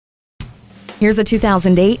Here's a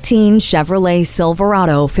 2018 Chevrolet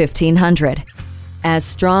Silverado 1500. As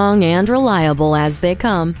strong and reliable as they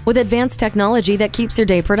come, with advanced technology that keeps your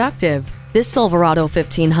day productive. This Silverado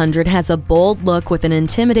 1500 has a bold look with an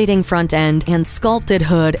intimidating front end and sculpted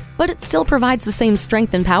hood, but it still provides the same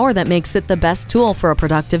strength and power that makes it the best tool for a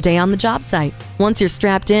productive day on the job site. Once you're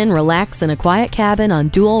strapped in, relax in a quiet cabin on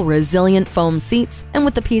dual resilient foam seats, and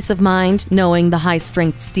with the peace of mind knowing the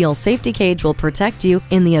high-strength steel safety cage will protect you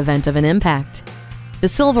in the event of an impact. The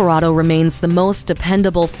Silverado remains the most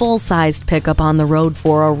dependable full-sized pickup on the road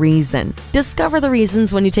for a reason. Discover the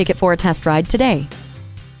reasons when you take it for a test ride today.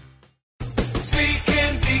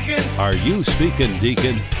 Are you speaking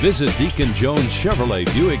Deacon? Visit Deacon Jones Chevrolet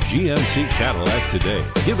Buick GMC Cadillac today.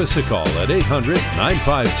 Give us a call at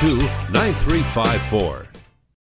 800-952-9354.